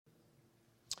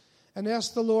and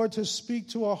ask the Lord to speak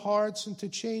to our hearts and to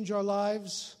change our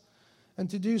lives and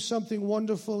to do something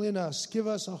wonderful in us. Give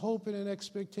us a hope and an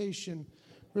expectation.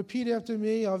 Repeat after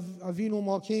me, Avinu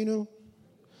Malkeinu,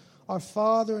 our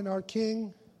Father and our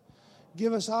King.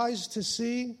 Give us eyes to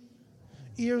see,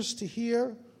 ears to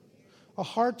hear, a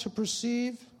heart to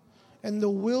perceive, and the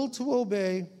will to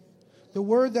obey the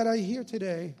word that I hear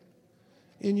today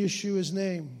in Yeshua's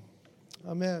name.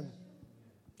 Amen.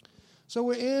 So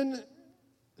we're in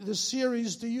the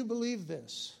series, Do You Believe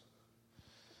This?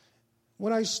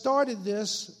 When I started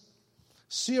this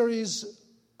series,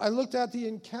 I looked at the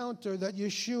encounter that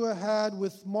Yeshua had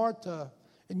with Martha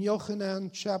in Yochanan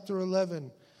chapter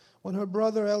 11, when her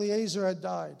brother Eliezer had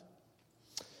died.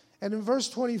 And in verse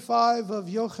 25 of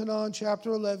Yochanan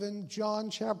chapter 11, John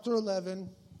chapter 11,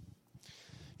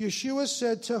 Yeshua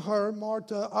said to her,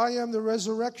 Martha, I am the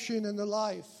resurrection and the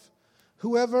life.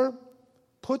 Whoever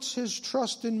puts his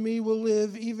trust in me will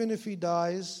live even if he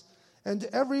dies, and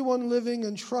everyone living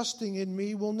and trusting in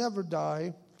me will never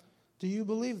die. Do you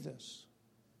believe this?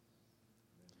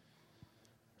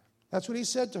 That's what he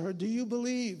said to her. Do you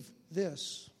believe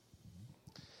this?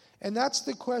 And that's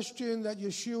the question that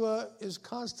Yeshua is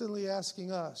constantly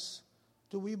asking us.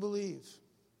 Do we believe?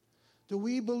 Do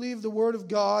we believe the word of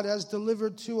God as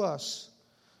delivered to us,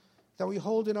 that we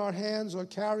hold in our hands or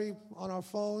carry on our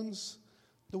phones,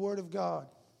 the word of God?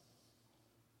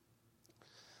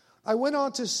 I went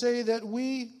on to say that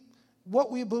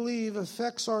what we believe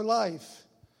affects our life,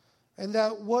 and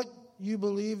that what you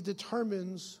believe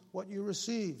determines what you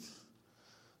receive.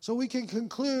 So we can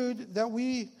conclude that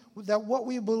what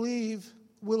we believe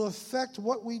will affect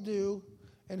what we do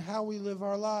and how we live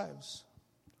our lives.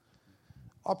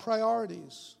 Our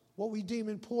priorities, what we deem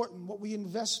important, what we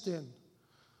invest in,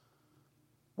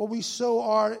 what we sow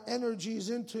our energies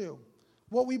into.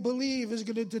 What we believe is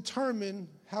going to determine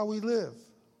how we live.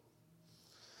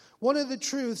 One of the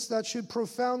truths that should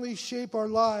profoundly shape our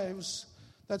lives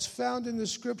that's found in the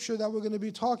scripture that we're going to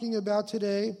be talking about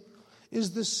today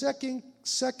is the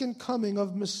second coming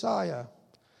of Messiah,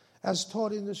 as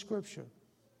taught in the scripture.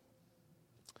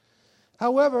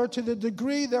 However, to the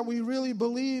degree that we really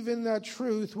believe in that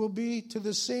truth will be to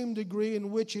the same degree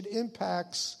in which it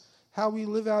impacts how we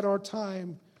live out our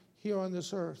time here on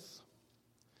this earth.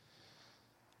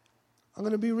 I'm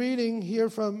going to be reading here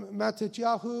from Matthew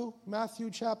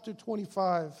chapter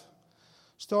 25,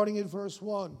 starting at verse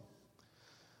 1.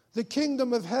 The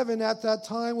kingdom of heaven at that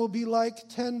time will be like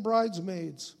 10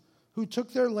 bridesmaids who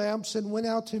took their lamps and went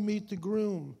out to meet the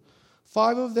groom.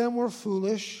 5 of them were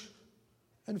foolish,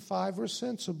 and 5 were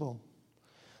sensible.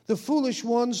 The foolish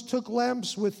ones took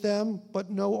lamps with them, but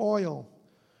no oil,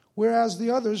 whereas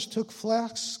the others took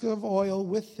flasks of oil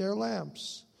with their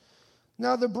lamps.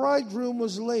 Now the bridegroom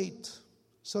was late,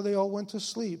 so they all went to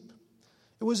sleep.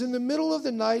 It was in the middle of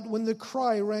the night when the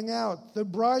cry rang out, "The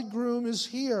bridegroom is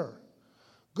here.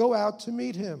 Go out to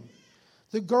meet him."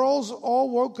 The girls all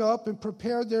woke up and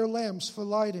prepared their lamps for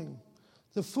lighting.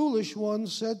 The foolish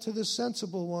ones said to the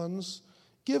sensible ones,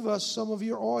 "Give us some of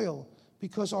your oil,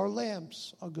 because our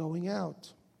lamps are going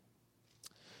out."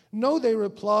 "No," they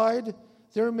replied,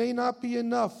 "there may not be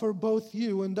enough for both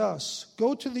you and us.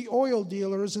 Go to the oil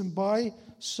dealers and buy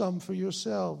some for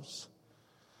yourselves."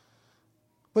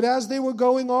 But as they were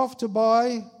going off to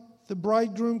buy, the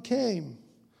bridegroom came.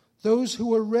 Those who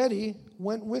were ready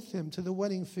went with him to the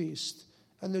wedding feast,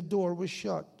 and the door was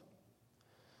shut.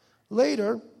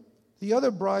 Later, the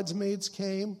other bridesmaids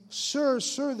came. "Sir,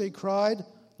 sir," they cried,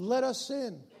 "let us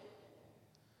in."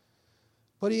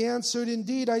 But he answered,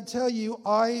 "Indeed, I tell you,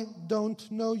 I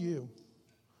don't know you.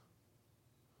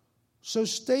 So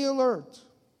stay alert,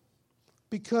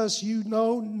 because you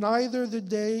know neither the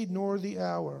day nor the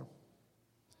hour."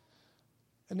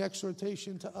 An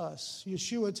exhortation to us.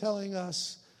 Yeshua telling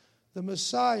us, the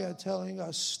Messiah telling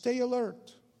us, stay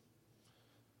alert.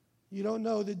 You don't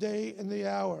know the day and the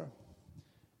hour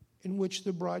in which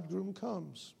the bridegroom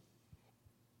comes.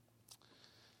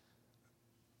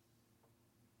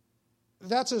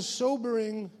 That's a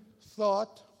sobering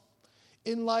thought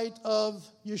in light of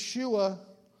Yeshua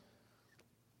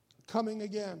coming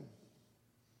again.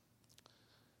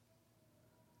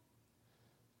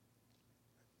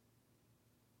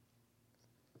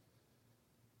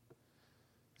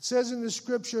 It says in the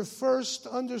scripture, first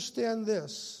understand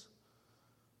this.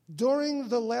 During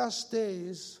the last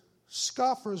days,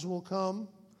 scoffers will come,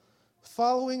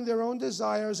 following their own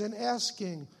desires and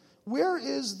asking, where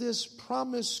is this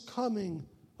promised coming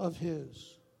of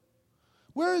his?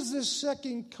 Where is this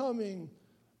second coming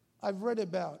I've read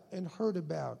about and heard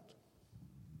about?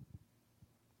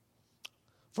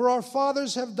 For our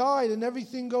fathers have died, and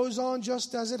everything goes on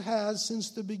just as it has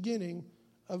since the beginning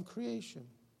of creation.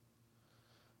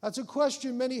 That's a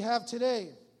question many have today.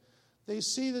 They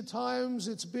see the times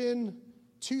it's been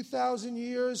 2,000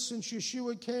 years since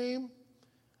Yeshua came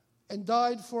and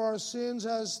died for our sins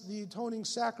as the atoning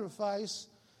sacrifice.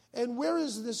 And where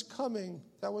is this coming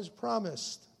that was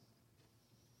promised?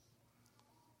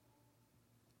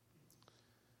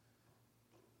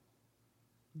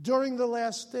 During the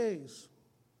last days.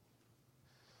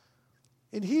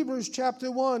 In Hebrews chapter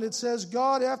 1, it says,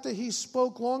 God, after he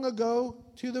spoke long ago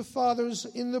to the fathers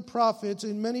in the prophets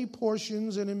in many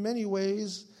portions and in many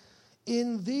ways,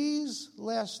 in these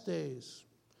last days.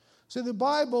 So the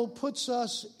Bible puts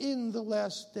us in the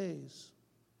last days.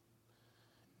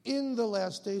 In the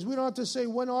last days. We don't have to say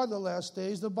when are the last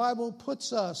days. The Bible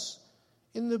puts us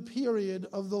in the period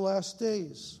of the last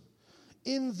days.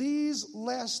 In these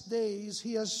last days,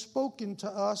 he has spoken to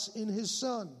us in his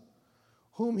Son,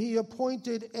 whom he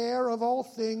appointed heir of all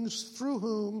things, through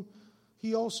whom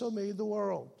he also made the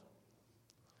world.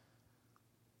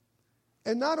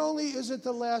 And not only is it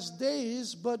the last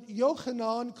days, but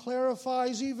Yochanan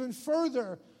clarifies even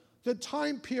further the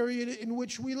time period in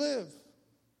which we live.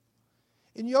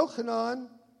 In Yochanan,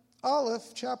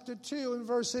 Aleph, chapter 2, and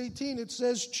verse 18, it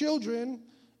says, children,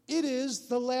 it is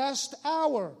the last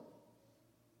hour.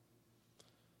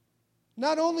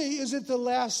 Not only is it the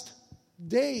last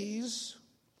days,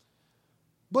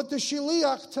 but the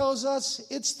Shiliach tells us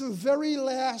it's the very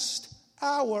last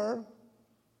hour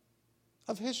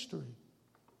of history.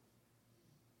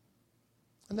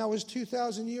 And that was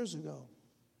 2,000 years ago.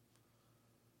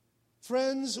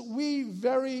 Friends, we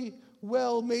very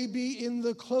well may be in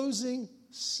the closing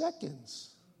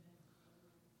seconds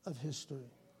of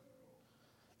history.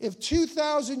 If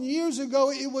 2,000 years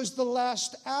ago it was the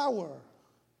last hour,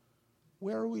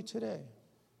 where are we today?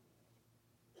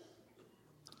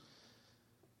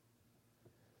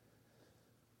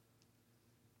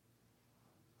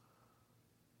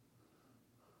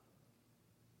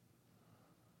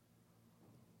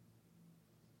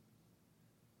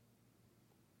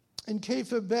 In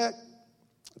Kepha Bet,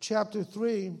 chapter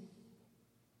 3,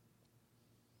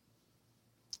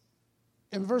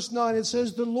 in verse 9, it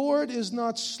says, the Lord is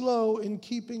not slow in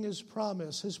keeping his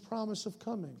promise of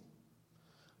coming,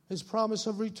 his promise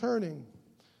of returning.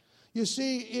 You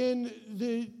see, in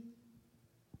the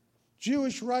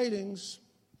Jewish writings,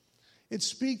 it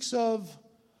speaks of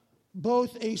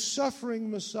both a suffering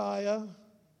Messiah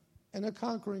and a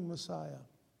conquering Messiah.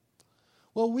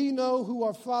 Well, we know who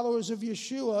are followers of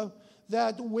Yeshua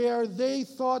that where they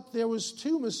thought there was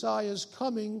two Messiahs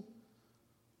coming,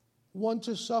 one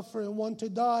to suffer and one to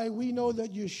die, we know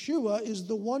that Yeshua is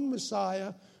the one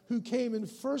Messiah who came and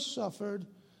first suffered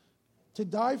to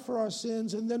die for our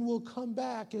sins and then will come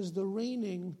back as the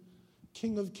reigning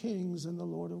King of Kings and the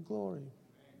Lord of Glory.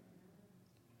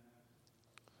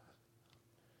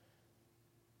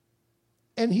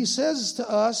 And he says to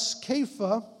us,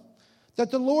 Kepha, that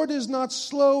the Lord is not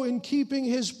slow in keeping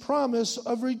his promise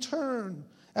of return,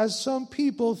 as some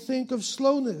people think of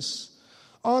slowness.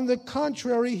 On the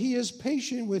contrary, he is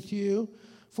patient with you,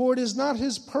 for it is not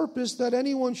his purpose that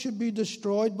anyone should be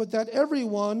destroyed, but that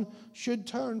everyone should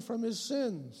turn from his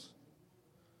sins.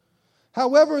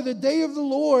 However, the day of the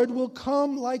Lord will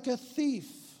come like a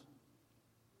thief.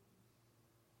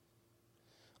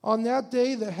 On that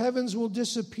day, the heavens will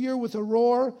disappear with a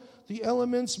roar, the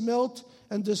elements melt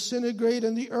and disintegrate,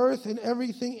 and the earth and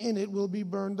everything in it will be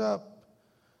burned up.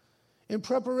 In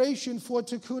preparation for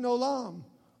Tikkun Olam,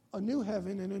 a new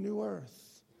heaven and a new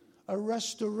earth, a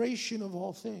restoration of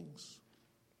all things.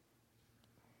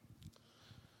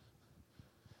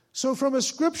 So from a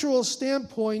scriptural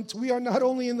standpoint, we are not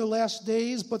only in the last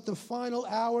days, but the final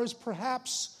hours,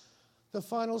 perhaps the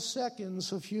final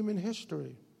seconds of human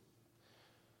history.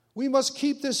 We must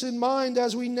keep this in mind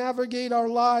as we navigate our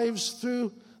lives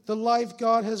through the life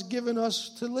God has given us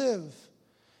to live.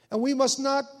 And we must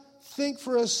not think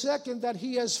for a second that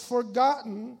he has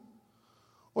forgotten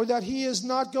or that he is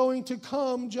not going to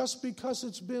come just because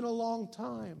it's been a long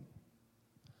time.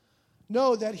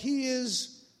 No, that he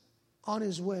is on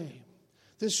his way.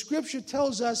 The scripture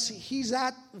tells us he's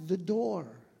at the door,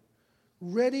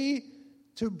 ready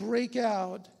to break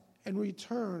out and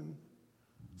return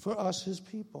for us, his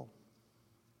people.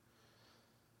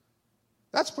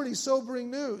 That's pretty sobering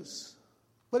news.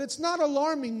 But it's not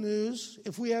alarming news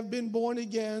if we have been born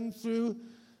again through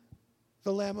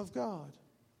the Lamb of God.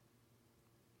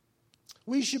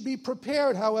 We should be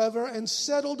prepared, however, and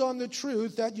settled on the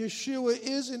truth that Yeshua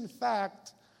is, in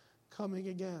fact, coming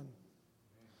again.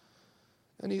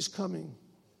 And he's coming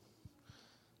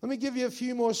Let me give you a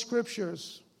few more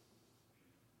scriptures.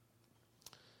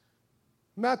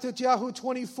 Matthew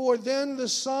 24, then the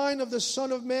sign of the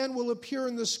Son of Man will appear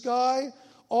in the sky.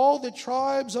 All the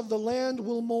tribes of the land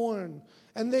will mourn,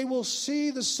 and they will see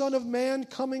the Son of Man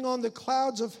coming on the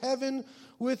clouds of heaven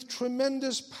with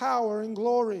tremendous power and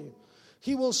glory.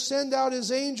 He will send out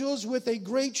his angels with a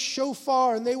great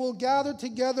shofar, and they will gather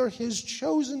together his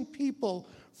chosen people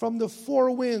from the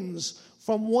four winds,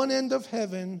 from one end of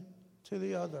heaven to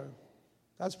the other.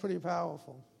 That's pretty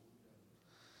powerful.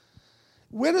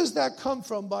 Where does that come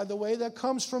from, by the way? That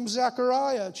comes from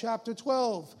Zechariah chapter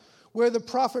 12, where the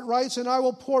prophet writes, and I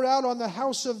will pour out on the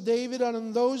house of David and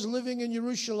on those living in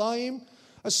Jerusalem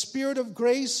a spirit of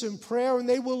grace and prayer, and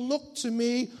they will look to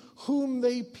me whom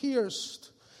they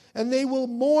pierced. And they will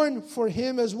mourn for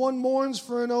him as one mourns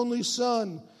for an only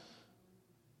son.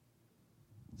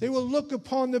 They will look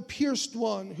upon the pierced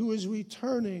one who is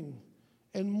returning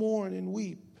and mourn and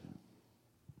weep.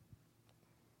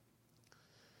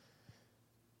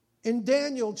 In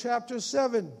Daniel chapter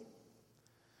 7,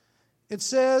 it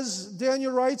says,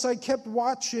 Daniel writes, I kept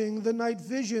watching the night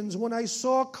visions when I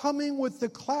saw coming with the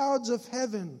clouds of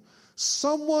heaven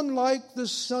someone like the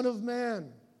Son of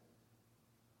Man.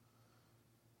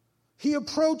 He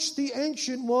approached the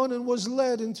Ancient One and was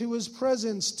led into his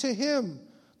presence. To him,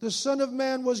 the Son of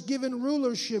Man was given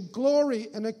rulership, glory,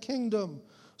 and a kingdom,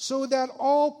 so that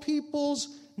all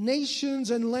peoples, nations,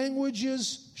 and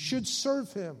languages should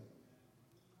serve him.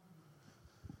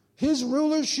 His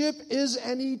rulership is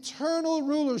an eternal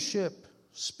rulership,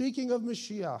 speaking of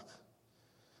Mashiach,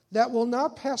 that will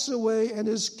not pass away, and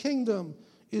his kingdom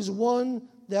is one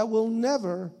that will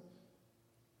never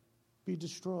be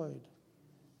destroyed.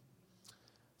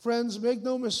 Friends, make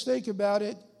no mistake about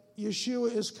it,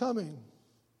 Yeshua is coming.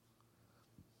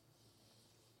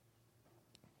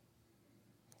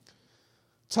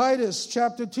 Titus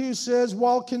chapter 2 says,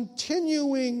 while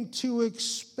continuing to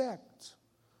expect,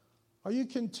 are you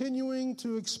continuing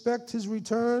to expect his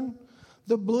return?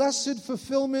 The blessed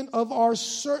fulfillment of our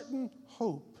certain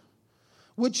hope,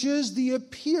 which is the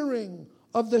appearing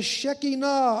of the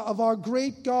Shekinah of our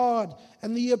great God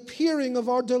and the appearing of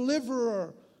our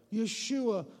deliverer,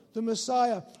 Yeshua, the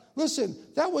Messiah. Listen,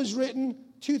 that was written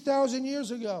 2,000 years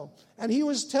ago. And he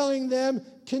was telling them,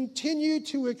 continue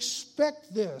to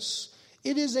expect this.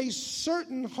 It is a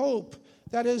certain hope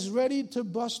that is ready to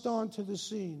bust onto the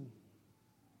scene.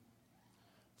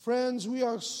 Friends, we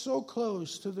are so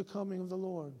close to the coming of the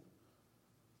Lord.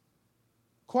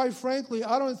 Quite frankly,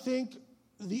 I don't think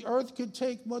the earth could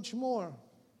take much more.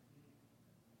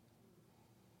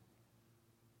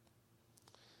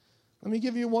 Let me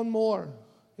give you one more,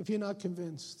 if you're not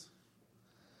convinced.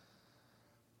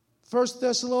 1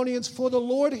 Thessalonians, for the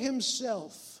Lord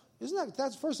himself.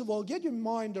 That's first of all, get your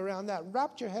mind around that.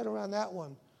 Wrap your head around that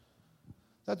one.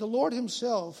 That the Lord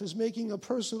himself is making a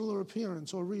personal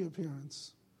appearance or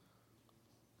reappearance.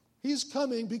 He's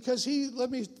coming because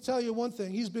let me tell you one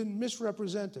thing, he's been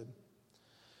misrepresented.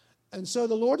 And so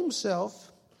the Lord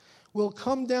himself will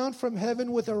come down from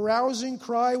heaven with a rousing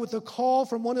cry, with a call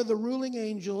from one of the ruling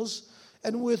angels,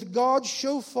 and with God's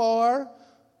shofar,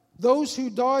 those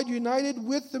who died united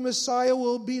with the Messiah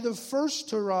will be the first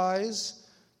to rise.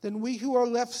 Then we who are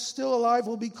left still alive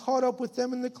will be caught up with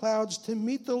them in the clouds to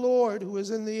meet the Lord who is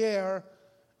in the air,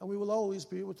 and we will always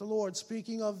be with the Lord.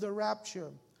 Speaking of the rapture,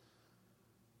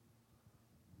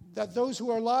 that those who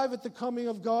are alive at the coming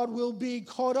of God will be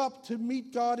caught up to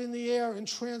meet God in the air and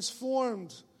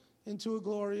transformed into a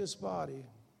glorious body.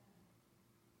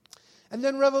 And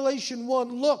then Revelation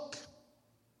 1, look,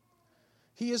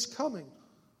 he is coming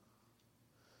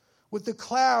with the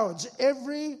clouds.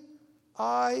 Every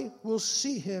eye will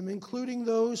see him, including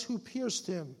those who pierced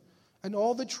him, and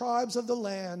all the tribes of the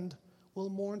land will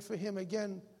mourn for him.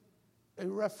 Again, a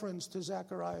reference to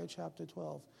Zechariah chapter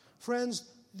 12.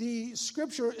 Friends, the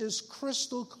scripture is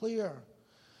crystal clear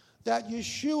that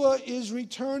Yeshua is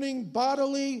returning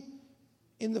bodily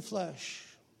in the flesh.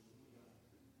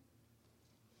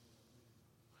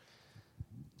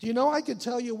 Do you know I could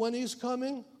tell you when he's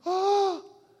coming? Oh,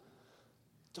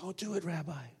 don't do it,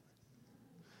 Rabbi.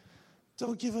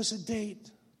 Don't give us a date.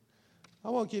 I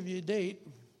won't give you a date,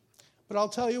 but I'll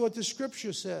tell you what the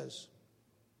scripture says.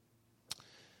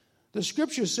 The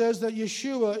scripture says that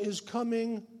Yeshua is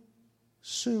coming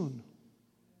soon.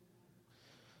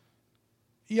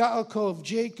 Yaakov,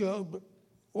 Jacob,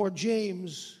 or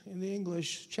James in the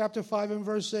English, chapter 5 and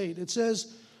verse 8. It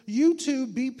says, you too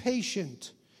be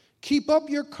patient. Keep up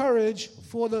your courage,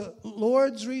 for the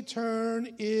Lord's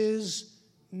return is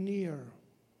near.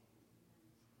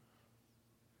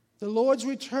 The Lord's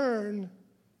return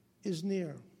is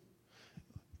near.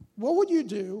 What would you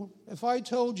do if I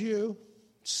told you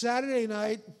Saturday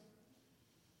night,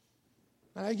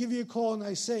 and I give you a call and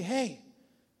I say, hey,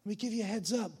 let me give you a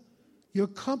heads up. Your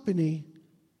company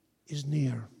is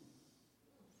near.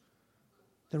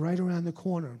 They're right around the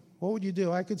corner. What would you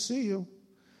do? I could see you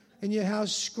in your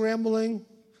house scrambling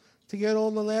to get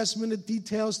all the last-minute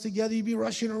details together. You'd be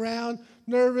rushing around,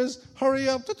 nervous, hurry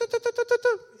up,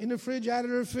 in the fridge, out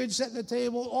of the fridge, setting the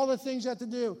table, all the things you have to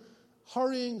do.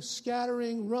 Hurrying,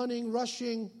 scattering, running,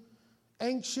 rushing,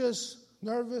 anxious,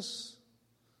 nervous,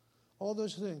 all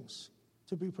those things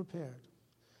to be prepared.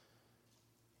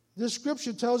 This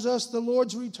scripture tells us the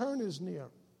Lord's return is near.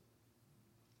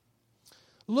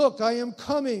 Look, I am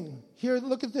coming. Here,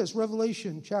 look at this,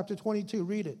 Revelation chapter 22,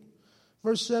 read it.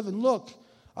 Verse 7, look,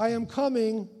 I am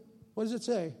coming, what does it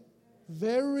say?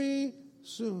 Very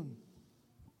soon.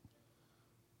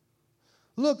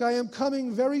 Look, I am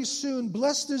coming very soon.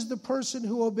 Blessed is the person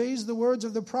who obeys the words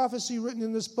of the prophecy written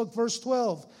in this book. Verse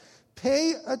 12.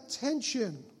 Pay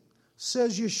attention,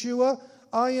 says Yeshua.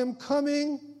 I am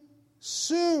coming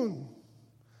soon.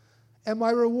 And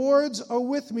my rewards are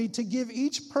with me to give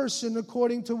each person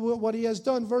according to what he has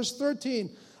done. Verse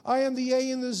 13. I am the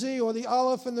A and the Z, or the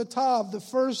Aleph and the Tav, the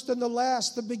first and the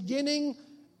last, the beginning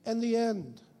and the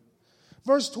end.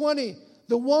 Verse 20.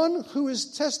 The one who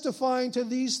is testifying to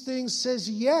these things says,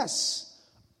 yes,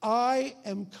 I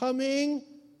am coming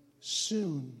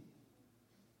soon.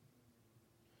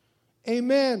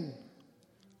 Amen.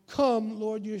 Come,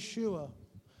 Lord Yeshua.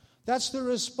 That's the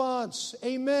response.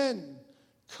 Amen.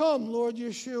 Come, Lord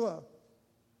Yeshua.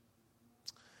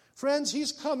 Friends,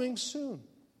 he's coming soon.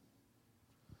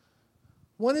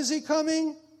 When is he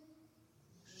coming?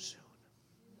 Soon.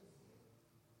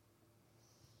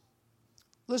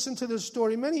 Listen to this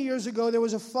story. Many years ago, there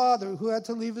was a father who had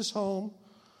to leave his home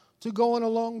to go on a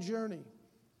long journey.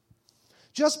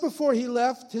 Just before he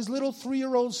left, his little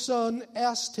 3-year-old son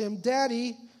asked him,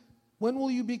 Daddy, when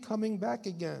will you be coming back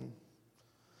again?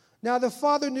 Now, the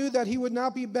father knew that he would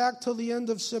not be back till the end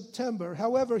of September.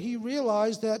 However, he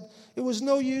realized that it was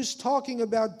no use talking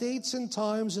about dates and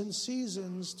times and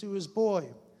seasons to his boy,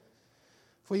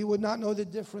 for he would not know the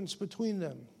difference between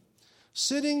them.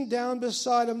 Sitting down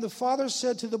beside him, the father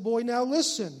said to the boy, now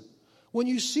listen, when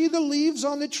you see the leaves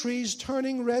on the trees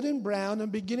turning red and brown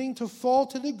and beginning to fall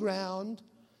to the ground,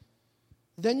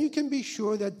 then you can be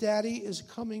sure that Daddy is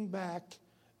coming back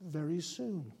very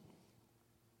soon.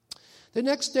 The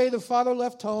next day, the father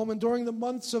left home, and during the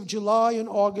months of July and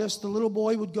August, the little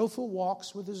boy would go for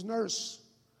walks with his nurse.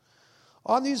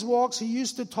 On these walks, he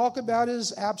used to talk about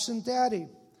his absent daddy.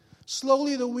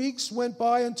 Slowly, the weeks went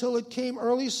by until it came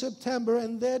early September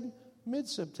and then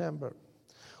mid-September.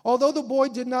 Although the boy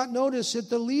did not notice it,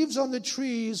 the leaves on the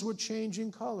trees were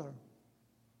changing color.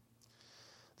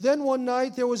 Then one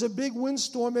night, there was a big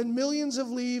windstorm, and millions of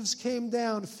leaves came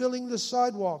down, filling the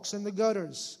sidewalks and the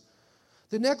gutters.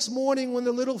 The next morning, when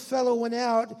the little fellow went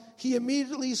out, he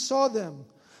immediately saw them.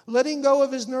 Letting go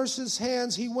of his nurse's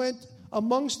hands, he went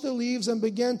amongst the leaves and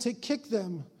began to kick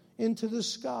them into the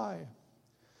sky.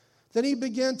 Then he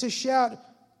began to shout,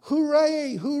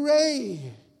 hooray,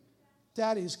 hooray,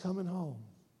 Daddy's coming home.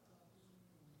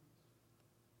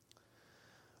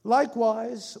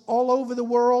 Likewise, all over the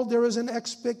world, there is an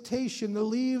expectation. The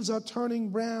leaves are turning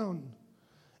brown,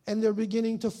 and they're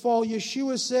beginning to fall.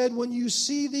 Yeshua said, when you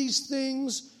see these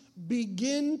things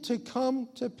begin to come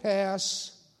to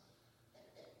pass,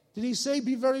 did he say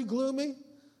be very gloomy?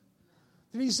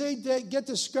 Did he say get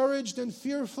discouraged and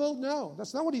fearful? No,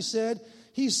 that's not what he said.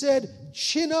 He said,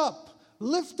 chin up,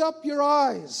 lift up your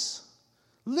eyes,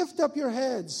 lift up your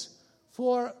heads,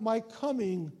 for my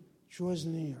coming draws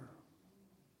near.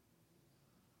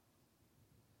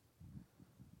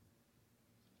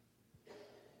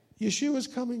 Yeshua is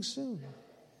coming soon.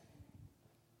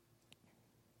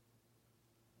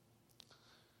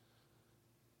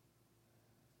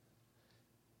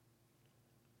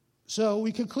 So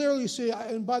we could clearly see,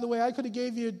 and by the way, I could have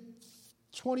gave you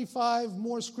 25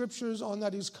 more scriptures on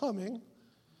that he's coming.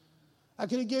 I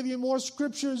could have gave you more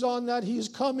scriptures on that he's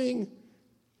coming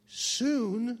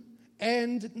soon.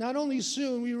 And not only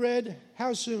soon, we read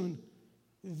how soon?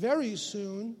 Very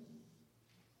soon.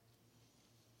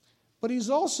 But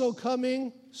he's also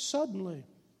coming suddenly.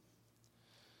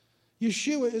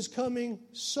 Yeshua is coming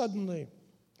suddenly.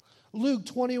 Luke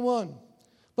 21.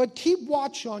 But keep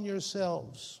watch on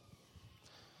yourselves,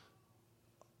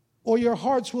 or your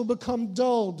hearts will become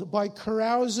dulled by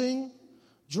carousing,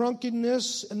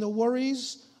 drunkenness, and the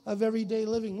worries of everyday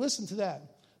living. Listen to that.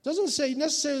 It doesn't say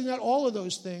necessarily not all of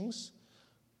those things.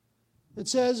 It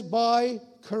says by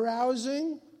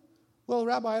carousing. Well,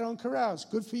 Rabbi, I don't carouse.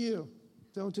 Good for you.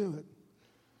 Don't do it.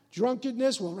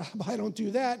 Drunkenness, well, Rabbi, don't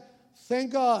do that.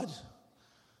 Thank God.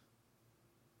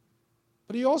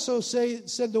 But he also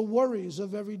said the worries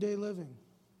of everyday living.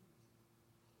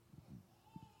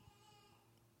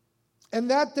 And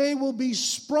that day will be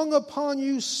sprung upon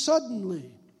you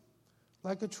suddenly,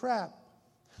 like a trap.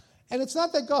 And it's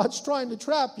not that God's trying to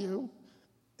trap you,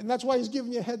 and that's why he's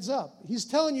giving you a heads up. He's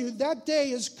telling you that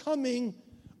day is coming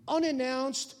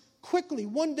unannounced, quickly.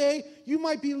 One day, you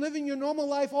might be living your normal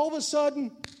life, all of a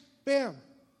sudden, bam,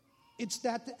 it's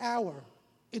that hour.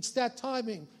 It's that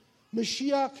timing.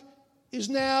 Mashiach is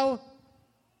now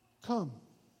come.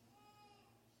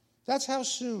 That's how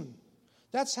soon.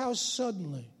 That's how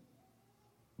suddenly.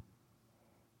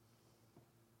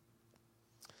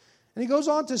 And he goes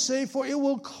on to say, for it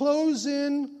will close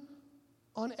in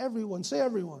on everyone. Say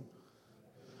everyone.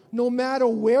 No matter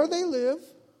where they live,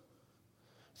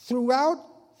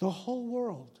 throughout the whole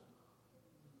world.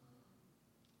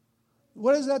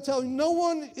 What does that tell you? No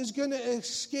one is going to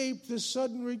escape the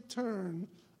sudden return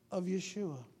of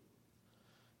Yeshua.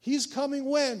 He's coming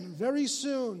when? Very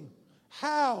soon.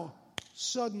 How?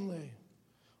 Suddenly.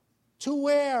 To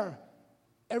where?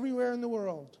 Everywhere in the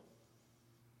world.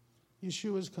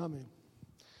 Yeshua is coming.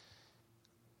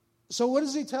 So what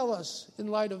does he tell us in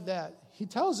light of that? He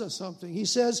tells us something. He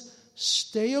says,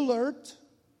 stay alert,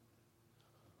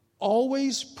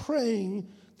 always praying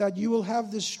that you will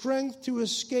have the strength to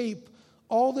escape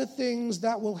all the things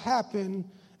that will happen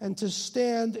and to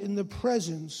stand in the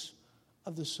presence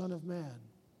of the Son of Man.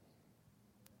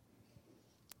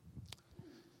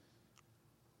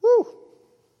 Woo!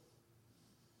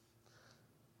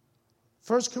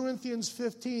 1 Corinthians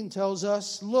 15 tells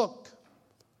us, look.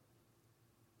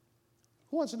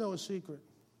 Who wants to know a secret?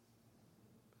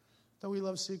 Don't we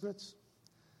love secrets?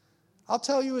 I'll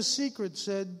tell you a secret,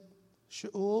 said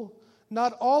Shaul.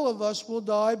 Not all of us will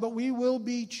die, but we will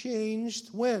be changed.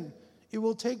 When? It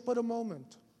will take but a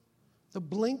moment. The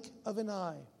blink of an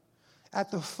eye.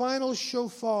 At the final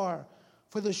shofar.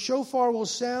 For the shofar will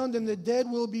sound and the dead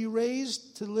will be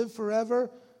raised to live forever.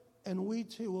 And we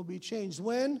too will be changed.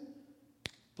 When?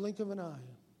 Blink of an eye.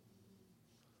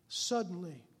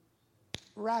 Suddenly.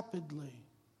 Rapidly.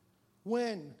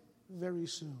 When? Very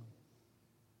soon.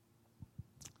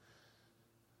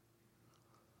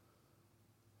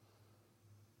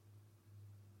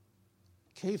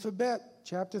 Kephabet,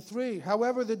 chapter 3.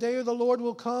 However, the day of the Lord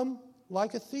will come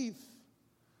like a thief.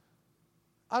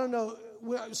 I don't know,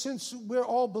 since we're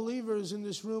all believers in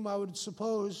this room, I would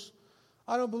suppose,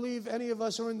 I don't believe any of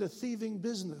us are in the thieving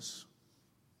business.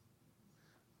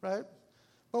 Right?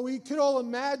 But we could all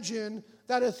imagine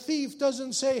that a thief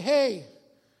doesn't say, hey,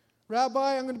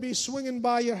 Rabbi, I'm going to be swinging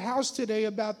by your house today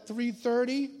about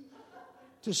 3:30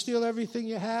 to steal everything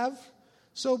you have.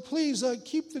 So please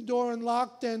keep the door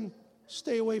unlocked and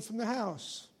stay away from the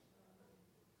house.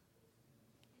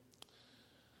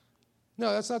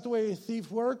 No, that's not the way a thief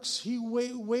works. He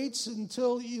waits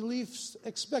until he least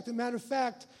expected. Matter of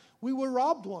fact, we were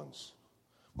robbed once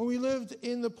when we lived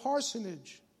in the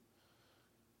parsonage.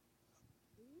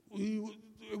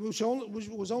 It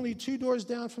was only 2 doors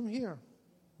down from here.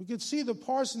 We could see the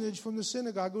parsonage from the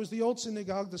synagogue. It was the old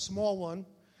synagogue, the small one,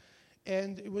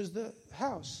 and it was the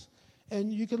house.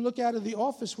 And you could look out of the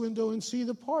office window and see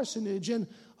the parsonage. And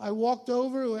I walked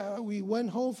over. We went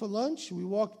home for lunch. We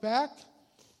walked back.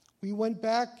 We went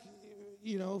back,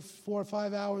 4 or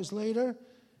 5 hours later,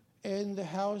 and the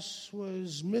house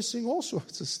was missing all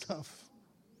sorts of stuff.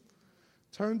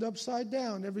 Turned upside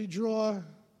down, every drawer,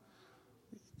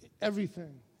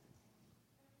 everything.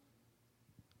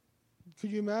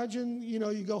 Could you imagine, you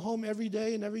go home every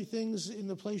day and everything's in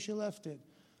the place you left it.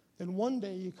 Then one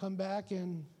day you come back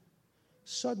and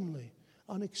suddenly,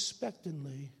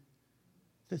 unexpectedly,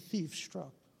 the thief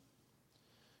struck.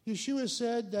 Yeshua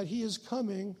said that he is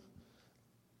coming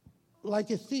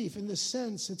like a thief in the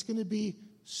sense it's going to be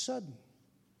sudden,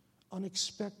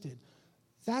 unexpected.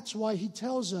 That's why he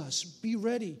tells us, be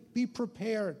ready, be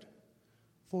prepared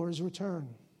for his return.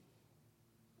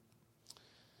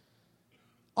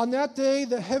 On that day,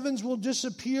 the heavens will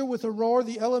disappear with a roar,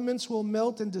 the elements will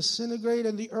melt and disintegrate,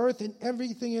 and the earth and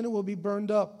everything in it will be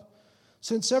burned up.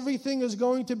 Since everything is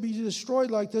going to be destroyed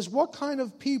like this, what kind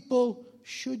of people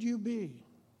should you be?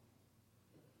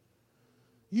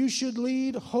 You should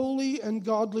lead holy and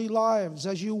godly lives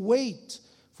as you wait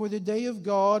for the day of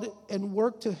God and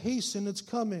work to hasten its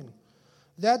coming.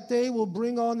 That day will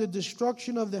bring on the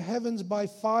destruction of the heavens by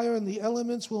fire, and the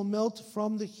elements will melt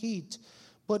from the heat.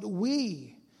 But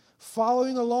we,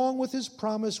 following along with his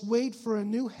promise, wait for a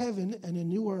new heaven and a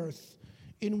new earth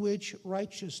in which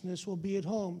righteousness will be at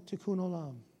home, tikkun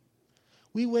olam.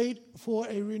 We wait for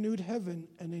a renewed heaven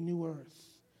and a new earth.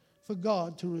 for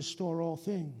God to restore all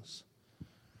things.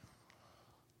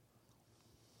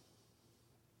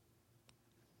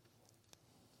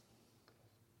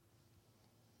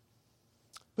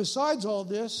 Besides all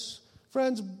this,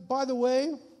 friends, by the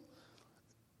way,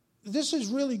 this is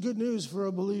really good news for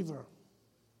a believer.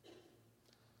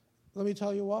 Let me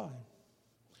tell you why.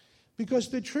 Because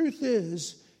the truth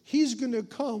is, he's going to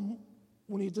come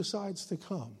when he decides to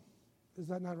come. Is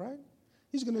that not right?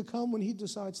 He's going to come when he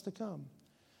decides to come.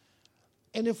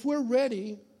 And if we're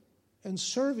ready and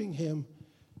serving him,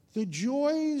 the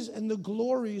joys and the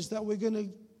glories that we're going to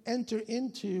enter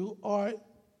into are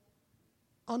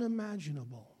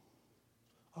unimaginable,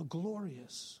 are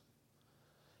glorious.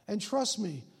 And trust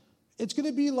me, it's going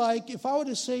to be like if I were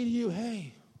to say to you,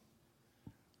 hey,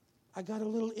 I got a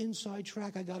little inside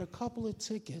track. I got a couple of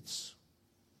tickets.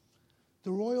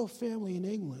 The royal family in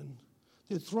England,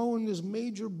 they're throwing this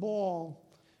major ball,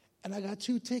 and I got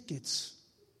 2 tickets.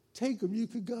 Take them, you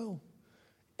could go.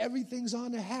 Everything's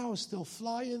on the house. They'll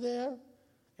fly you there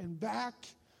and back.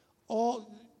 All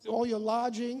your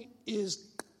lodging is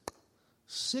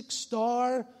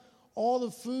 6-star. All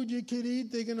the food you could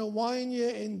eat, they're going to wine you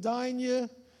and dine you.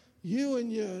 You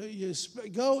and you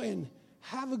go and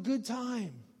have a good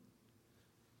time.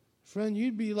 Friend,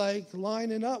 you'd be like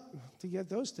lining up to get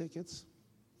those tickets.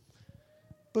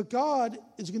 But God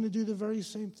is going to do the very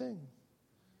same thing.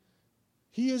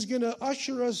 He is going to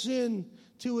usher us in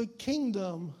to a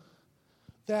kingdom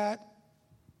that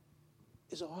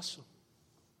is awesome.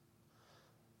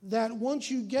 That once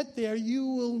you get there, you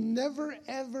will never,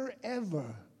 ever, ever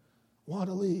want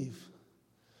to leave.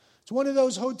 It's one of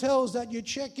those hotels that you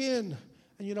check in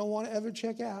and you don't want to ever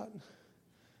check out.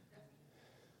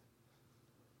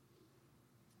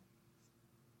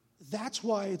 That's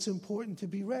why it's important to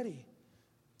be ready,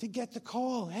 to get the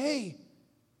call. Hey,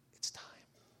 it's time.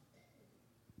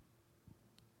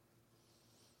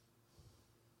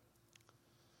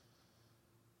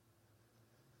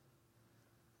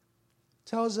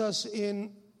 Tells us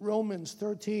in Romans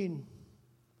 13.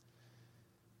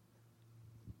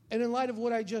 And in light of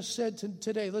what I just said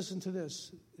today, listen to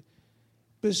this.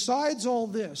 Besides all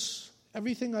this,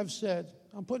 everything I've said,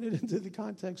 I'm putting it into the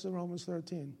context of Romans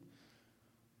 13.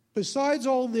 Besides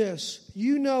all this,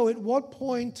 you know at what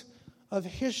point of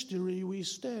history we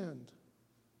stand.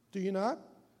 Do you not?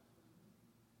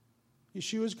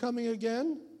 Yeshua's coming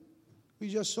again. We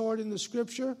just saw it in the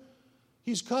scripture.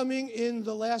 He's coming in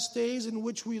the last days in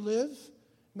which we live.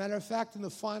 Matter of fact, in the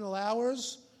final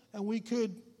hours. And we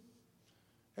could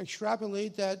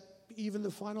extrapolate that even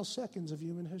the final seconds of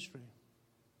human history.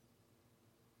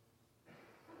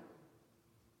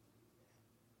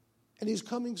 And he's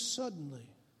coming suddenly.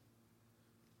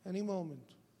 Any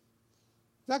moment.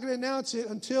 Not going to announce it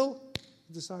until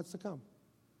he decides to come.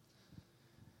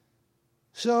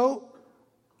 So,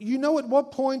 you know at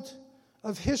what point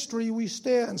of history we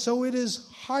stand. So it is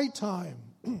high time.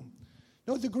 You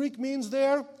know what the Greek means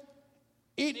there?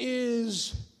 It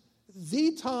is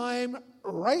the time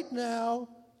right now.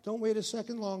 Don't wait a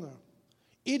second longer.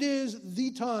 It is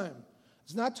the time.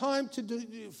 It's not time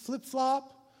to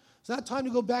flip-flop. It's not time to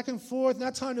go back and forth,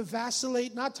 not time to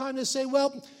vacillate, not time to say,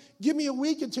 well, give me a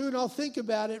week or two and I'll think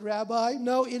about it, Rabbi.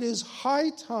 No, it is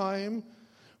high time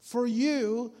for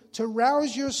you to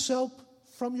rouse yourself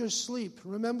from your sleep.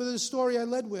 Remember the story I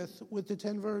led with the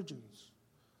 10 virgins.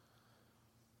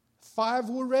 5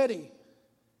 were ready.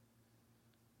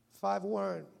 5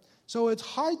 weren't. So it's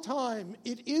high time.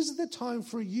 It is the time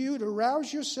for you to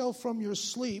rouse yourself from your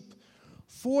sleep,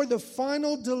 for the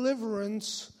final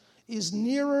deliverance is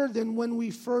nearer than when we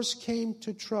first came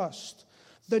to trust.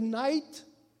 The night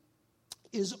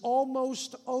is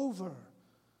almost over.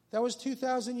 That was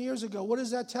 2,000 years ago. What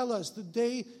does that tell us? A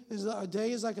day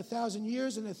is like 1,000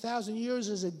 years, and 1,000 years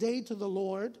is a day to the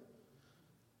Lord.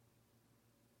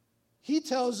 He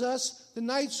tells us the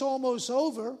night's almost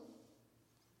over.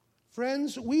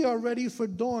 Friends, we are ready for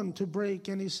dawn to break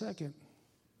any second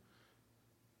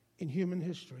in human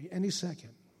history, any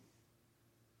second.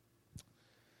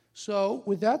 So,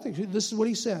 with that, this is what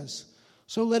he says.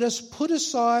 So let us put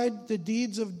aside the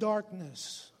deeds of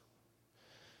darkness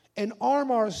and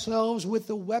arm ourselves with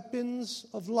the weapons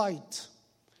of light.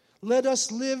 Let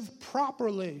us live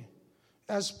properly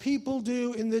as people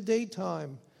do in the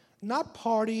daytime, not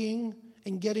partying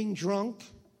and getting drunk,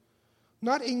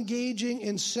 not engaging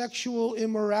in sexual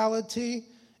immorality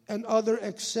and other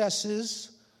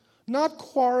excesses, not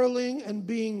quarreling and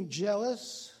being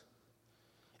jealous.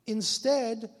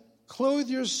 Instead, clothe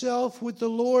yourself with the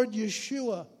Lord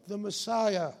Yeshua, the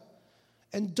Messiah,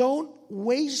 and don't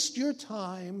waste your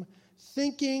time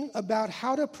thinking about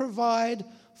how to provide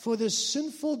for the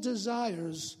sinful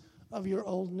desires of your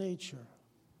old nature.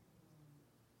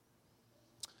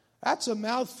 That's a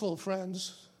mouthful,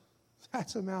 friends.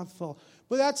 That's a mouthful.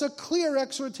 But that's a clear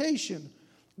exhortation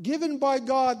given by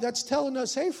God that's telling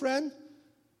us, hey, friend,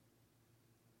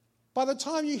 by the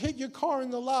time you hit your car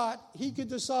in the lot, he could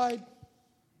decide,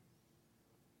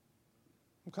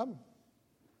 I'm coming.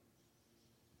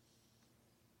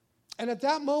 And at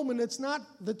that moment, it's not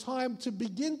the time to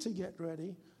begin to get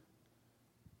ready.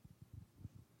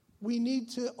 We need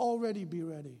to already be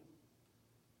ready.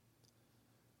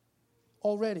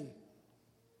 Already.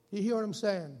 You hear what I'm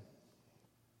saying?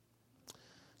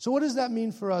 So what does that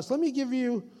mean for us? Let me give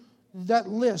you that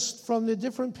list from the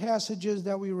different passages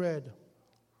that we read.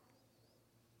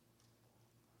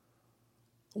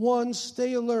 1,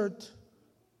 stay alert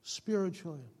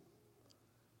spiritually.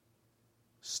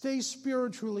 Stay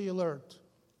spiritually alert.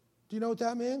 Do you know what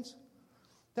that means?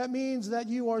 That means that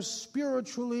you are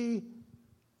spiritually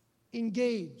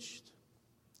engaged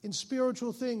in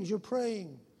spiritual things. You're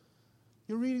praying.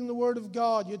 You're reading the Word of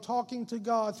God. You're talking to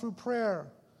God through prayer.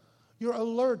 You're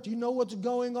alert. You know what's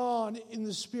going on in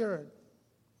the Spirit.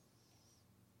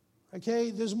 Okay?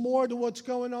 There's more to what's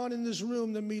going on in this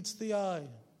room than meets the eye.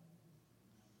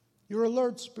 You're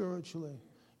alert spiritually.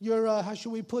 You're, how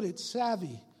should we put it,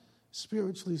 savvy,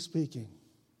 spiritually speaking.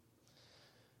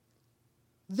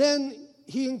 Then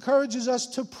he encourages us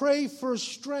to pray for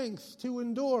strength to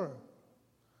endure.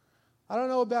 I don't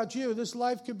know about you, this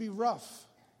life could be rough.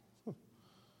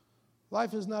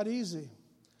 Life is not easy,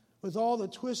 with all the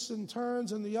twists and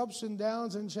turns and the ups and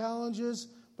downs and challenges.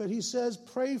 But he says,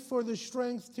 pray for the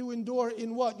strength to endure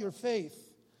in what? Your faith.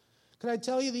 Can I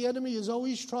tell you, the enemy is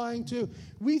always trying to,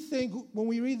 we think when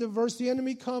we read the verse, the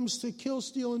enemy comes to kill,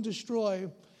 steal, and destroy,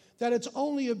 that it's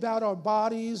only about our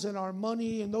bodies and our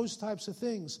money and those types of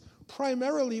things.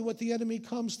 Primarily what the enemy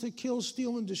comes to kill,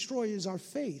 steal, and destroy is our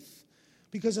faith.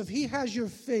 Because if he has your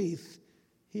faith,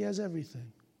 he has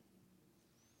everything.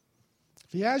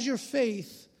 If he has your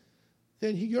faith,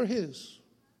 then you're his.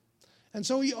 And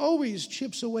so he always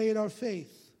chips away at our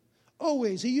faith.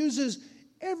 Always. He uses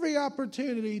every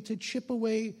opportunity to chip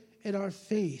away at our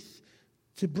faith,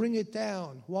 to bring it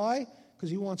down. Why?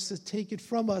 Because he wants to take it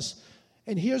from us.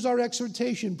 And here's our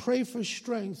exhortation. Pray for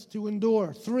strength to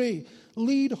endure. 3,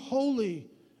 lead holy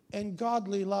and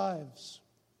godly lives.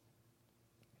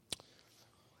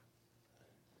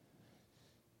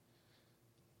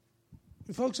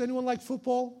 Folks, anyone like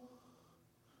football?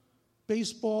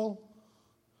 Baseball?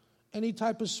 Any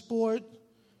type of sport?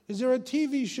 Is there a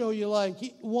TV show you like?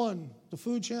 One, the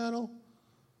Food Channel,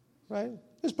 right?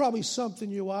 There's probably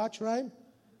something you watch, right?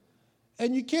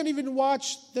 And you can't even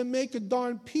watch them make a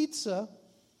darn pizza.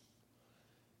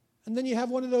 And then you have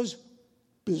one of those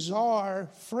bizarre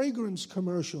fragrance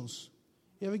commercials.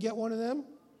 You ever get one of them?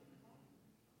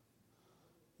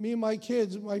 Me and my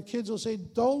kids will say,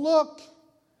 don't look.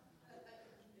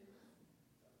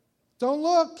 Don't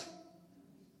look.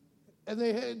 And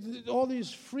they had all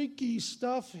these freaky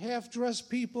stuff, half-dressed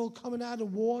people coming out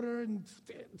of water and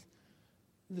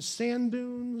the sand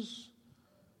dunes.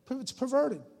 It's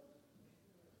perverted.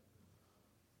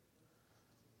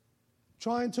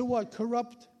 Trying to what?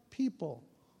 Corrupt people.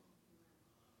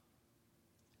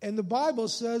 And the Bible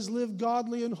says live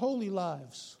godly and holy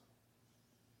lives.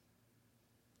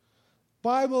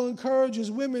 Bible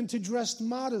encourages women to dress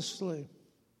modestly.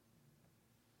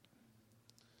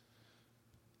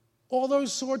 All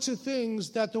those sorts of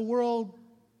things that the world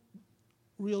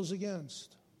reels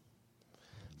against.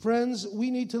 Friends,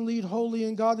 we need to lead holy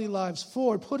and godly lives.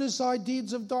 4, put aside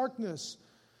deeds of darkness.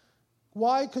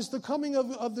 Why? Because the coming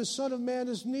of the Son of Man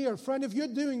is near. Friend, if you're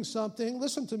doing something,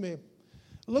 listen to me.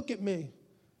 Look at me.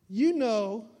 You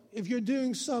know if you're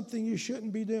doing something you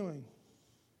shouldn't be doing.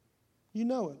 You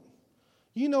know it.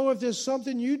 You know if there's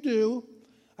something you do,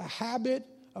 a habit,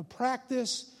 a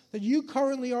practice that you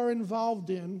currently are involved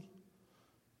in,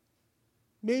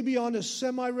 maybe on a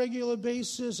semi-regular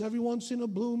basis, every once in a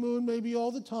blue moon, maybe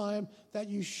all the time, that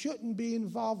you shouldn't be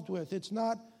involved with. It's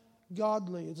not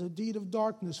godly. It's a deed of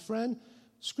darkness. Friend,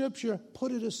 Scripture,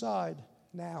 put it aside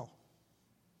now.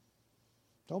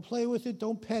 Don't play with it.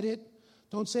 Don't pet it.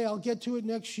 Don't say, I'll get to it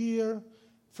next year.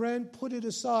 Friend, put it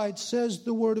aside, says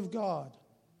the Word of God.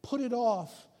 Put it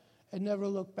off and never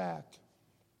look back.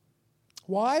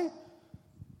 Why?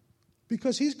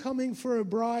 Because he's coming for a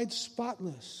bride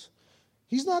spotless.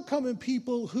 He's not coming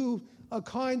people who are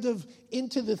kind of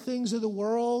into the things of the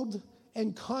world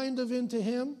and kind of into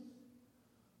him.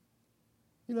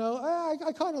 You know,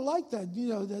 I kind of like that. You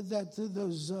know,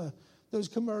 those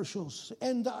commercials,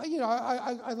 and you know,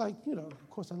 I like. You know, of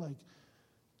course, I like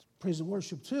praise and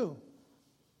worship too.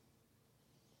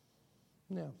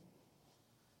 Yeah.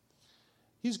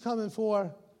 He's coming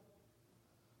for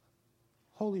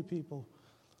holy people.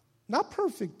 Not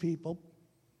perfect people,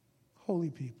 holy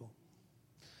people.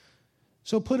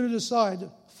 So put it aside.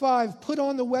 5, put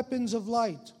on the weapons of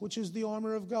light, which is the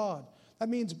armor of God. That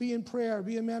means be in prayer,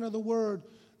 be a man of the word,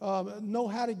 know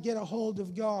how to get a hold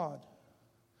of God.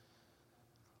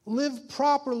 Live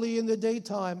properly in the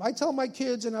daytime. I tell my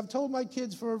kids, and I've told my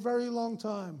kids for a very long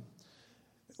time.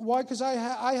 Why? Because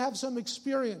I have some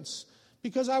experience.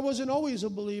 Because I wasn't always a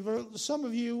believer. Some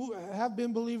of you have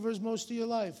been believers most of your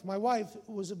life. My wife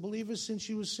was a believer since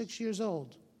she was 6 years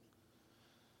old.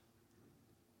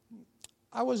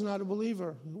 I was not a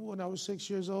believer when I was 6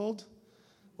 years old. It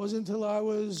wasn't until I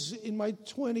was in my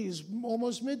 20s,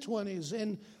 almost mid-20s,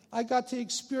 and I got to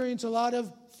experience a lot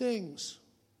of things.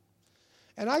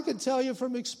 And I can tell you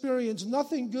from experience,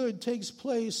 nothing good takes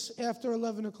place after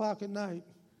 11 o'clock at night.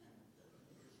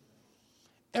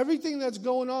 Everything that's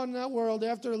going on in that world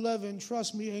after 11,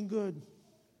 trust me, ain't good.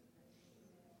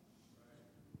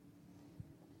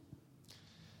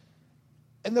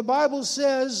 And the Bible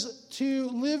says to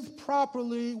live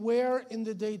properly where? In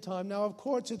the daytime. Now, of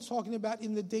course, it's talking about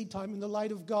in the daytime, in the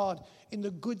light of God, in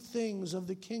the good things of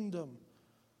the kingdom.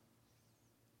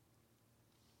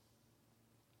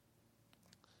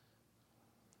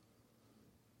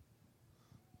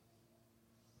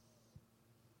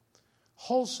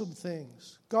 Wholesome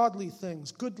things, godly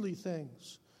things, goodly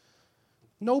things.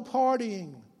 No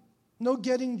partying, no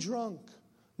getting drunk,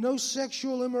 no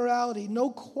sexual immorality,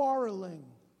 no quarreling,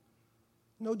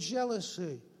 no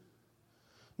jealousy,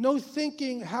 no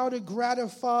thinking how to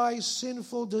gratify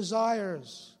sinful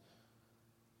desires,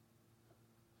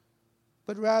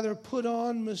 but rather put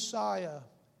on Messiah,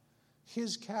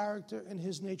 his character and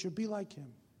his nature. Be like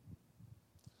him.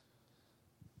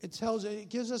 It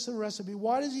gives us a recipe.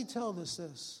 Why does he tell us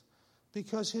this?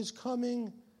 Because his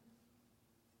coming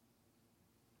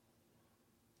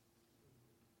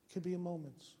could be in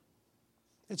moments.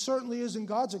 It certainly is in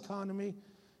God's economy.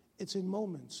 It's in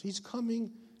moments. He's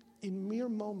coming in mere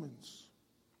moments.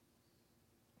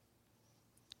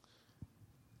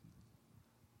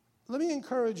 Let me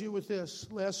encourage you with this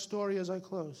last story as I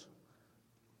close.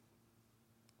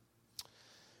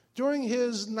 During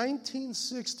his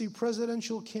 1960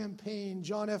 presidential campaign,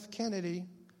 John F. Kennedy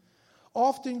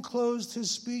often closed his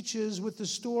speeches with the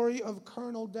story of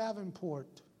Colonel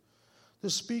Davenport, the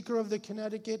Speaker of the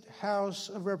Connecticut House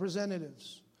of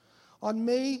Representatives. On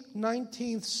May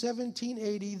 19,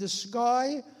 1780, the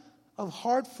sky of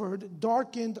Hartford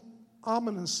darkened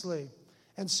ominously,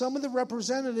 and some of the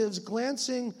representatives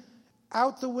glancing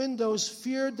out the windows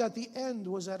feared that the end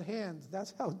was at hand.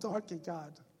 That's how dark it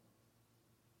got.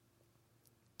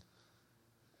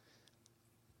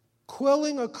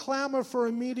 Quelling a clamor for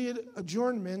immediate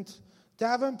adjournment,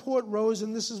 Davenport rose,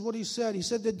 and this is what he said. He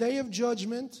said, "The day of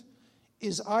judgment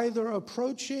is either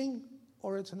approaching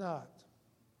or it's not.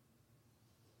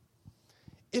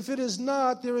 If it is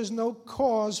not, there is no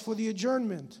cause for the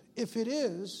adjournment. If it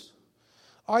is,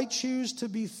 I choose to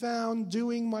be found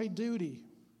doing my duty.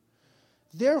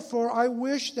 Therefore, I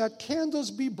wish that candles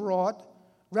be brought.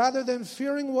 Rather than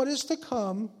fearing what is to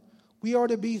come, we are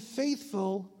to be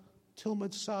faithful till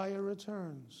Messiah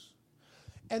returns."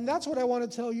 And that's what I want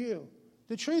to tell you.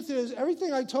 The truth is,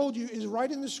 everything I told you is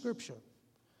right in the Scripture.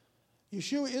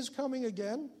 Yeshua is coming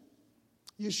again.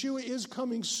 Yeshua is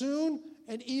coming soon,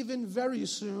 and even very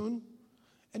soon.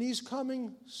 And he's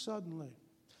coming suddenly.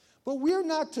 But we're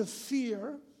not to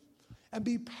fear and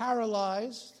be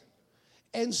paralyzed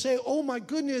and say, "Oh my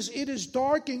goodness, it is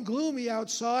dark and gloomy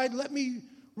outside. Let me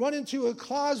run into a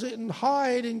closet and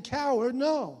hide and cower."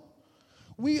 No.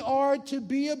 We are to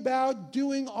be about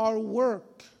doing our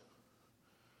work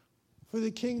for the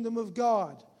kingdom of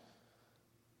God.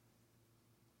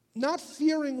 Not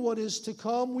fearing what is to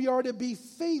come, we are to be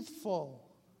faithful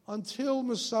until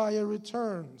Messiah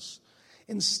returns.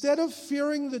 Instead of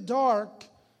fearing the dark,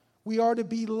 we are to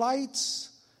be lights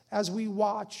as we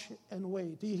watch and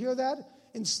wait. Do you hear that?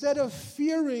 Instead of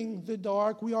fearing the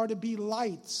dark, we are to be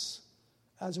lights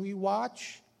as we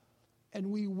watch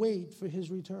and we wait for his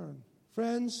return.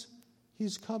 Friends,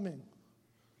 he's coming.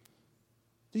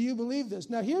 Do you believe this?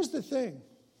 Now, here's the thing.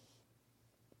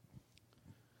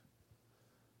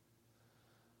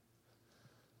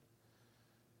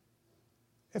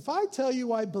 If I tell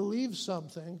you I believe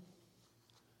something,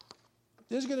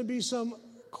 there's going to be some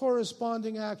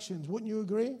corresponding actions. Wouldn't you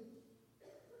agree?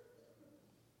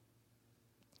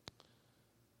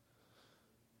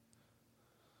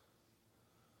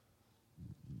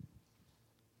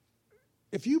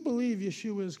 If you believe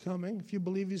Yeshua is coming, if you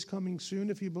believe he's coming soon,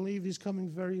 if you believe he's coming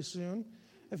very soon,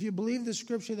 if you believe the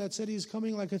scripture that said he's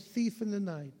coming like a thief in the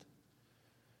night,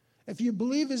 if you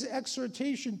believe his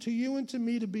exhortation to you and to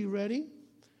me to be ready,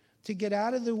 to get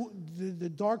out of the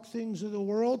dark things of the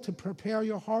world, to prepare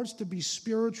your hearts to be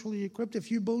spiritually equipped,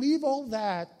 if you believe all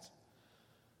that,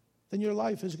 then your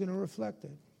life is going to reflect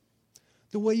it.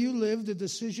 The way you live, the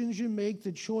decisions you make,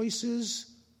 the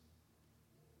choices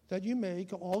that you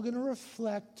make are all going to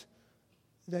reflect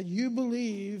that you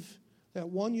believe that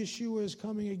 1, Yeshua is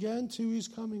coming again, 2, he's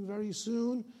coming very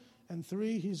soon, and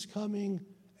 3, he's coming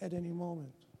at any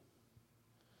moment.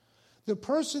 The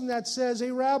person that says,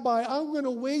 hey, Rabbi, I'm going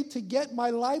to wait to get my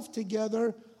life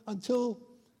together until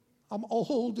I'm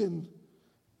old and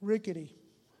rickety.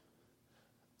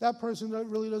 That person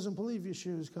really doesn't believe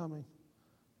Yeshua is coming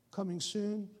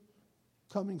soon,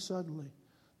 coming suddenly.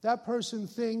 That person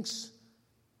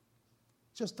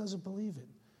just doesn't believe it.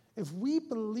 If we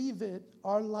believe it,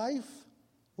 our life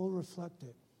will reflect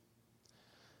it.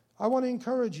 I want to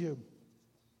encourage you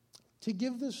to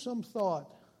give this some thought.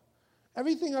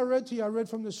 Everything I read to you, I read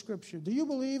from the Scripture. Do you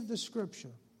believe the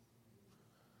Scripture?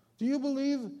 Do you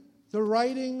believe the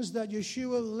writings that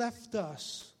Yeshua left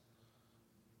us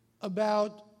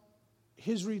about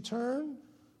his return,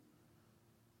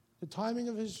 the timing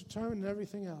of his return, and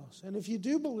everything else? And if you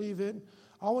do believe it,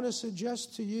 I want to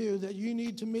suggest to you that you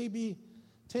need to maybe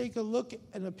take a look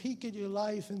and a peek at your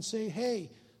life and say, hey,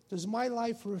 does my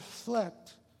life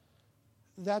reflect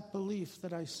that belief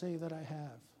that I say that I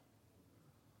have?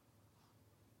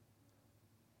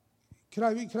 Can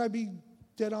I be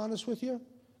dead honest with you?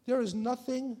 There is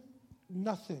nothing.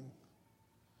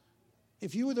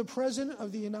 If you were the President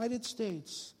of the United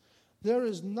States, there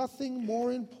is nothing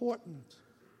more important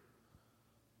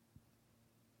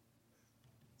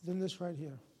than this right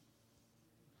here.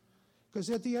 Because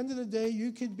at the end of the day,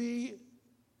 you could be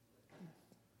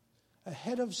a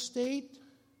head of state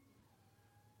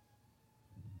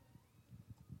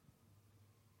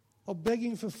or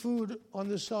begging for food on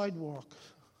the sidewalk.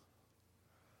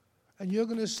 And you're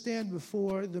going to stand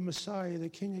before the Messiah, the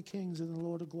King of Kings and the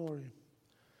Lord of Glory.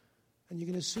 And you're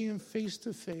going to see him face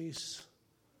to face,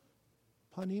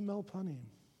 panim el panim.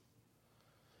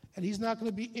 And he's not going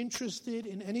to be interested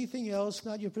in anything else,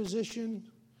 not your position,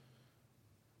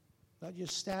 not your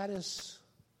status,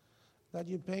 not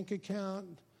your bank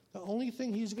account. The only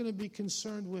thing he's going to be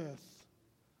concerned with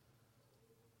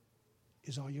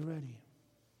is, are you ready?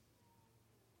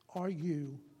 Are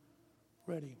you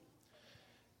ready?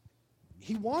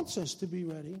 He wants us to be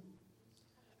ready,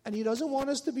 and he doesn't want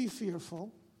us to be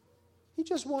fearful. He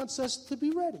just wants us to be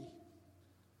ready.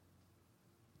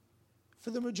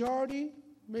 For the majority,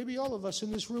 maybe all of us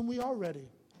in this room, we are ready.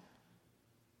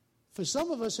 For some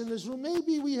of us in this room,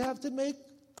 maybe we have to make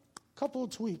a couple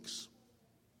of tweaks.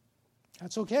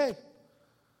 That's okay.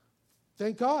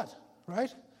 Thank God,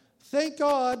 right? Thank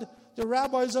God the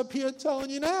rabbi's up here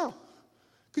telling you now.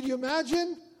 Could you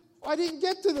imagine? I didn't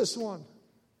get to this one.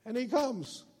 And he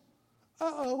comes.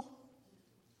 Uh-oh.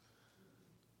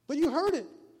 But you heard it.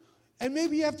 And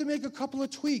maybe you have to make a couple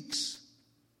of tweaks.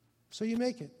 So you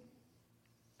make it.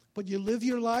 But you live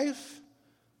your life.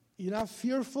 You're not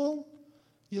fearful.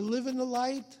 You live in the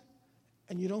light.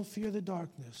 And you don't fear the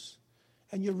darkness.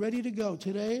 And you're ready to go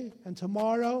today and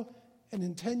tomorrow and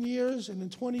in 10 years and in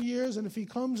 20 years. And if he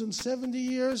comes in 70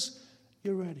 years,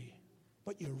 you're ready.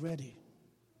 But you're ready.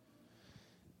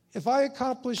 If I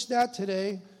accomplished that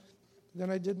today, then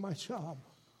I did my job.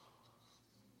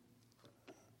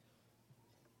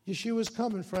 Yeshua's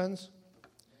coming, friends.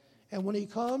 And when he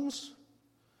comes,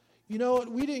 you know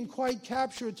what? We didn't quite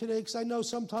capture it today because I know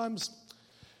sometimes,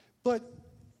 but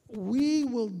we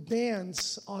will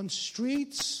dance on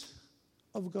streets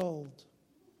of gold.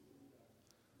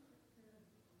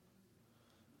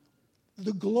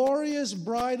 The glorious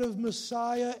bride of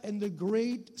Messiah and the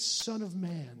great Son of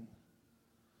Man.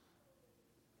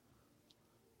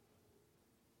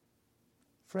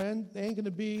 Friend, there ain't going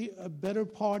to be a better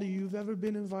party you've ever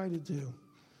been invited to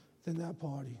than that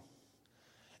party.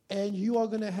 And you are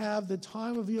going to have the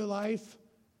time of your life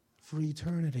for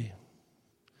eternity.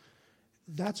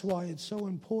 That's why it's so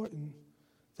important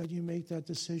that you make that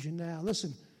decision now.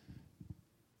 Listen,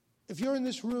 if you're in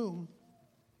this room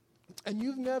and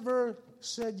you've never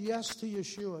said yes to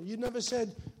Yeshua, you've never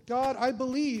said, God, I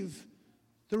believe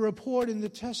the report and the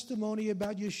testimony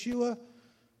about Yeshua,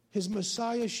 his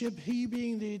messiahship, he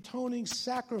being the atoning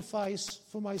sacrifice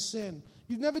for my sin.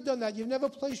 You've never done that. You've never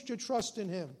placed your trust in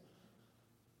him,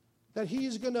 that he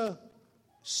is going to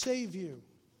save you.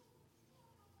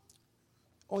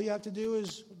 All you have to do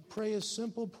is pray a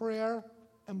simple prayer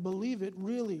and believe it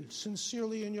really,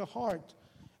 sincerely in your heart.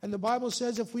 And the Bible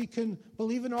says if we can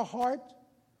believe in our heart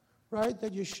right?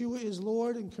 That Yeshua is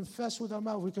Lord and confess with our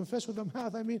mouth. We confess with our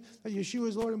mouth, that Yeshua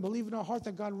is Lord, and believe in our heart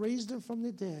that God raised him from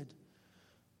the dead.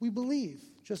 We believe,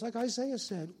 just like Isaiah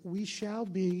said, we shall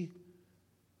be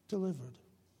delivered,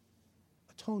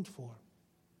 atoned for.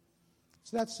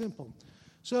 It's that simple.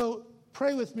 So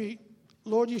pray with me.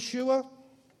 Lord Yeshua,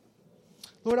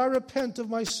 Lord, I repent of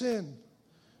my sin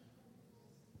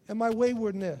and my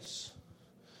waywardness.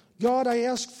 God, I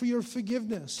ask for your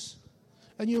forgiveness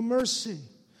and your mercy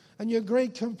and your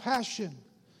great compassion.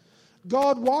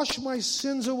 God, wash my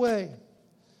sins away.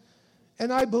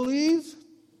 And I believe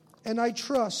and I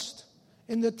trust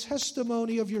in the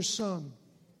testimony of your Son.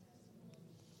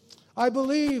 I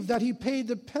believe that he paid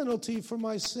the penalty for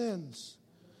my sins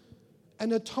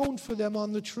and atoned for them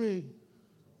on the tree.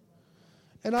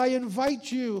 And I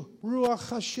invite you, Ruach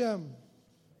Hashem,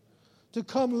 to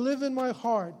come live in my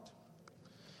heart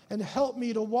and help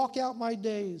me to walk out my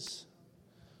days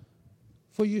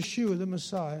for Yeshua the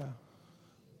Messiah.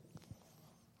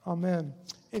 Amen.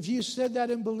 If you said that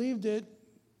and believed it,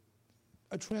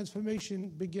 a transformation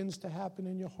begins to happen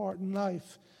in your heart and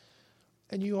life.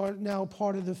 And you are now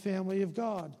part of the family of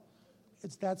God.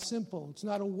 It's that simple. It's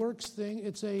not a works thing.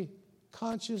 It's a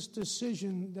conscious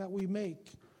decision that we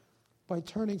make by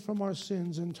turning from our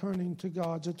sins and turning to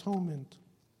God's atonement.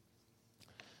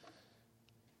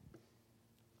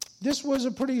 This was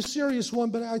a pretty serious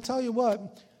one, but I tell you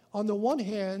what, on the one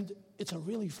hand, it's a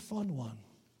really fun one.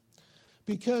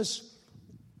 Because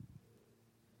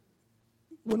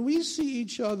when we see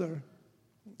each other,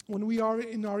 when we are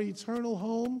in our eternal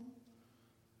home,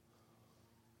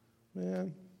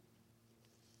 man,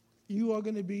 you are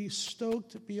going to be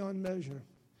stoked beyond measure.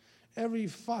 Every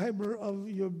fiber of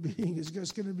your being is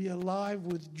just going to be alive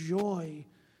with joy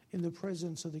in the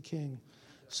presence of the King.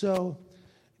 So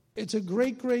it's a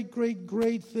great, great, great,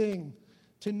 great thing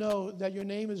to know that your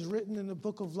name is written in the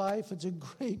book of life. It's a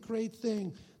great, great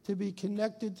thing to be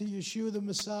connected to Yeshua the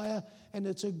Messiah. And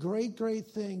it's a great, great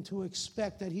thing to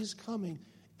expect that he's coming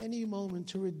any moment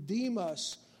to redeem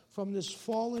us from this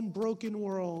fallen, broken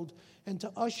world and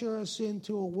to usher us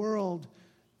into a world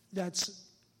that's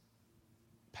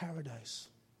paradise.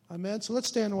 Amen? So let's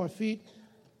stand on our feet.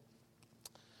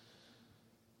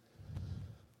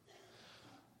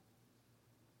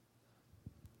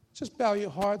 Just bow your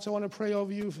hearts. I want to pray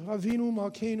over you. Avinu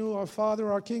Malkeinu, our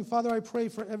Father, our King. Father, I pray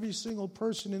for every single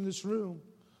person in this room.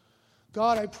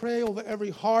 God, I pray over every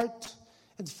heart.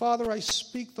 And Father, I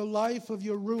speak the life of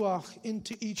your Ruach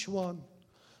into each one.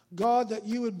 God, that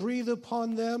you would breathe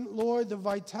upon them, Lord, the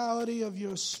vitality of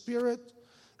your Spirit.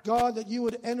 God, that you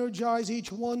would energize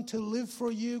each one to live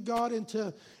for you, God, and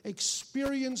to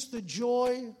experience the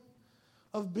joy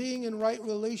of being in right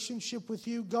relationship with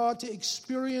you. God, to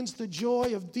experience the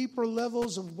joy of deeper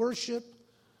levels of worship,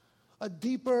 a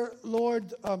deeper,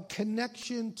 Lord,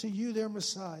 connection to you, their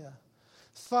Messiah.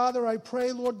 Father, I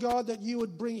pray, Lord God, that you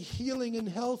would bring healing and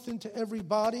health into every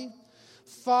body.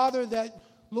 Father, that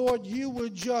Lord, you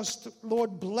would just,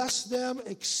 Lord, bless them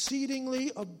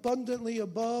exceedingly, abundantly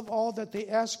above all that they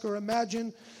ask or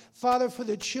imagine. Father, for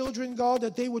the children, God,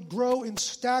 that they would grow in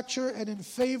stature and in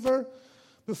favor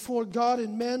before God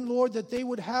and men, Lord, that they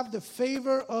would have the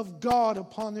favor of God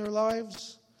upon their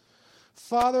lives.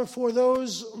 Father, for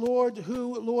those, Lord,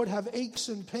 who, Lord, have aches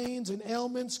and pains and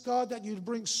ailments, God, that you'd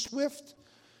bring swift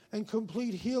and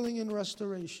complete healing and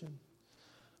restoration.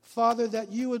 Father,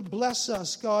 that you would bless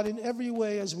us, God, in every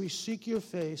way as we seek your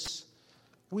face.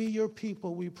 We, your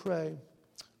people, we pray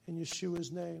in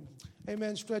Yeshua's name.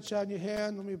 Amen. Stretch out your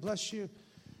hand. Let me bless you.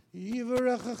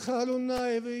 Yivarechecha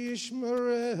Adonai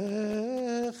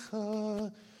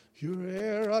v'yishmerecha.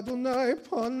 Yurer Adonai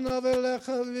panav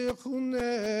elecha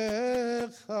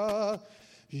v'chunecha.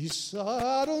 Yisa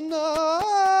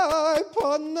Adonai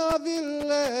panav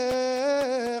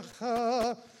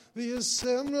elecha.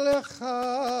 V'yasem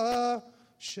lecha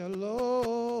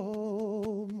shalom.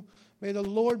 May the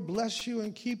Lord bless you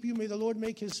and keep you. May the Lord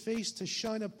make his face to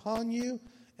shine upon you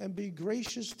and be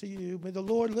gracious to you. May the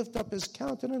Lord lift up his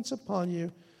countenance upon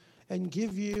you and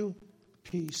give you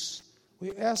peace.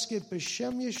 We ask it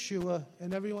b'shem Yeshua.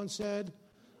 And everyone said,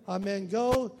 Amen.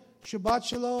 Go, Shabbat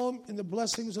Shalom, in the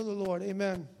blessings of the Lord.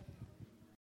 Amen.